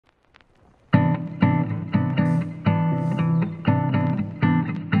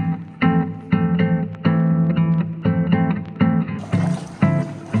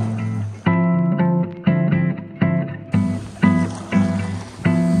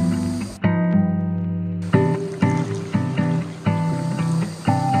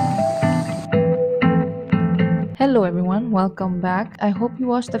everyone, welcome back. I hope you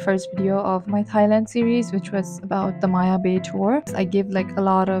watched the first video of my Thailand series, which was about the Maya Bay tour. I give like a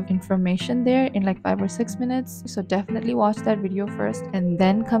lot of information there in like 5 or 6 minutes, so definitely watch that video first and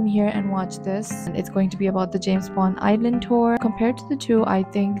then come here and watch this. And it's going to be about the James Bond Island tour. Compared to the two, I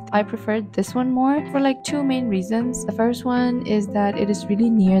think I preferred this one more for like two main reasons. The first one is that it is really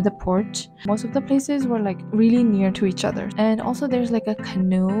near the port. Most of the places were like really near to each other, and also there's like a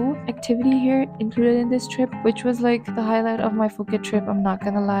canoe activity here included in this trip, which was like the highlight of my Phuket trip. I'm not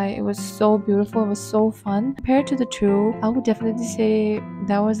gonna lie, it was so beautiful, it was so fun. Compared to the two, I would definitely say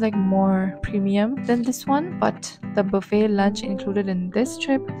that was like more premium than this one, but the buffet lunch included in this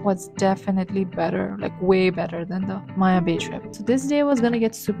trip was definitely better, like way better than the Maya Bay trip. So this day was gonna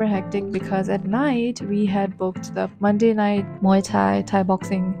get super hectic because at night we had booked the Monday night Muay Thai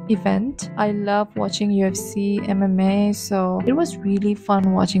boxing event. I love watching UFC, MMA, so it was really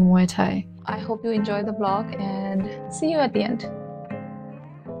fun watching Muay Thai. I hope you enjoyed the vlog and see you at the end.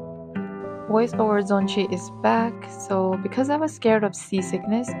 Voiceover Zonchi is back. So because I was scared of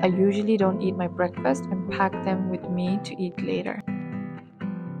seasickness, I usually don't eat my breakfast and pack them with me to eat later.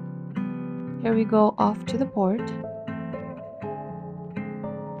 Here we go off to the port.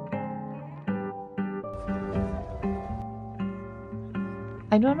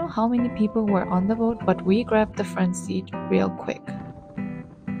 I don't know how many people were on the boat, but we grabbed the front seat real quick.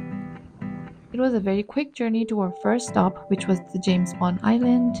 It was a very quick journey to our first stop, which was the James Bond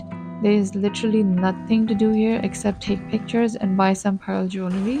Island. There is literally nothing to do here except take pictures and buy some pearl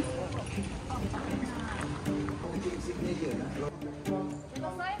jewelry.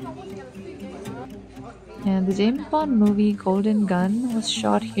 And the James Bond movie Golden Gun was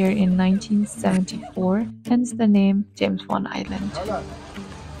shot here in 1974, hence the name James Bond Island.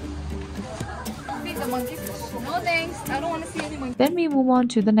 No thanks, I don't want to see any monkeys. Then we move on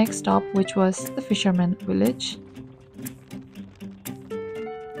to the next stop, which was the fisherman village.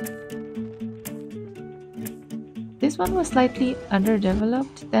 This one was slightly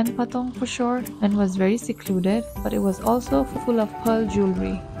underdeveloped than Patong for sure and was very secluded, but it was also full of pearl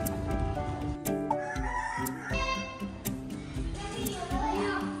jewelry.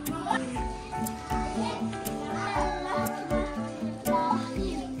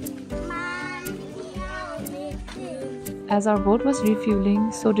 As our boat was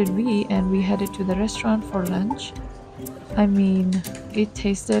refueling, so did we, and we headed to the restaurant for lunch. I mean, it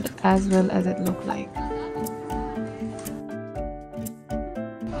tasted as well as it looked like.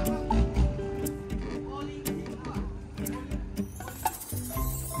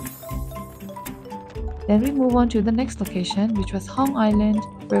 Then we move on to the next location, which was Hong Island,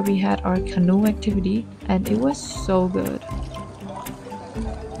 where we had our canoe activity, and it was so good.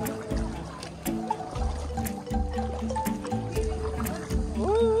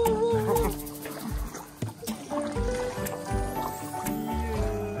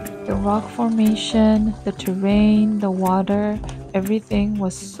 The rock formation, the terrain, the water, everything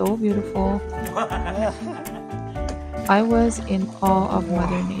was so beautiful. I was in awe of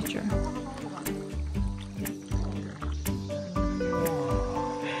Mother Nature.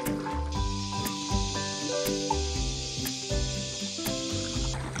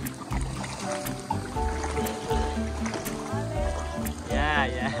 Yeah.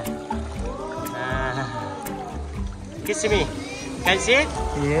 Kiss me. Can you see it?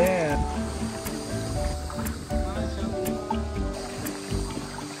 Yeah.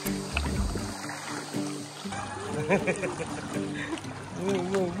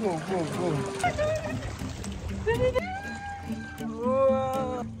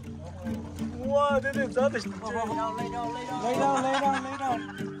 Wow, this is so lay down.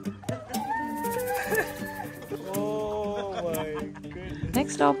 Oh my goodness.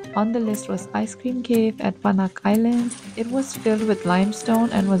 Next stop on the list was Ice Cream Cave at Panak Island. It was filled with limestone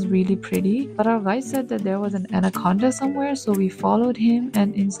and was really pretty, but our guide said that there was an anaconda somewhere, so we followed him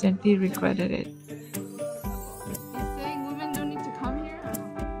and instantly regretted it. He's saying women don't need to come here.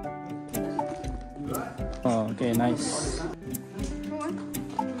 Oh, okay, nice.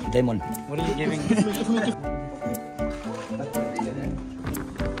 Lemon. What are you giving?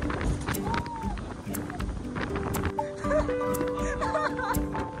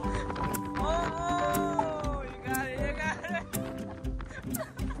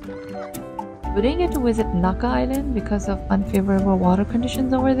 We didn't get to visit Naka Island because of unfavorable water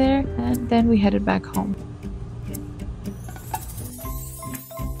conditions over there, and then we headed back home.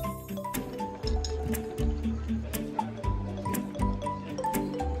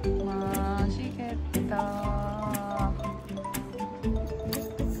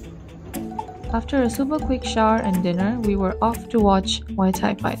 After a super quick shower and dinner, we were off to watch Muay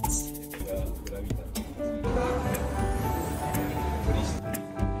Thai fights.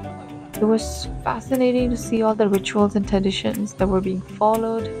 It was fascinating to see all the rituals and traditions that were being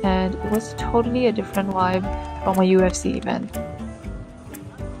followed, and it was totally a different vibe from a UFC event.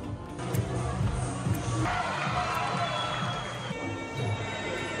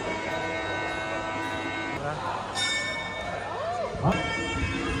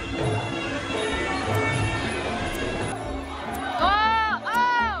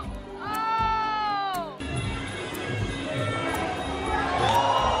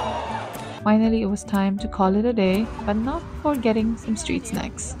 Finally, it was time to call it a day, but not before getting some street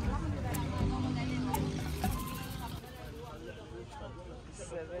snacks.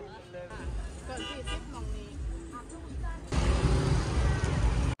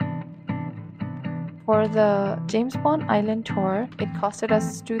 For the James Bond Island tour, it costed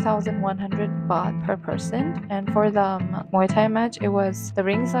us 2,100 baht per person, and for the Muay Thai match, the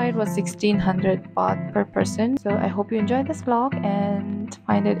ringside was 1,600 baht per person. So I hope you enjoyed this vlog and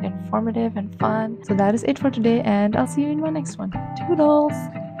find it informative and fun. So that is it for today, and I'll see you in my next one. Toodles!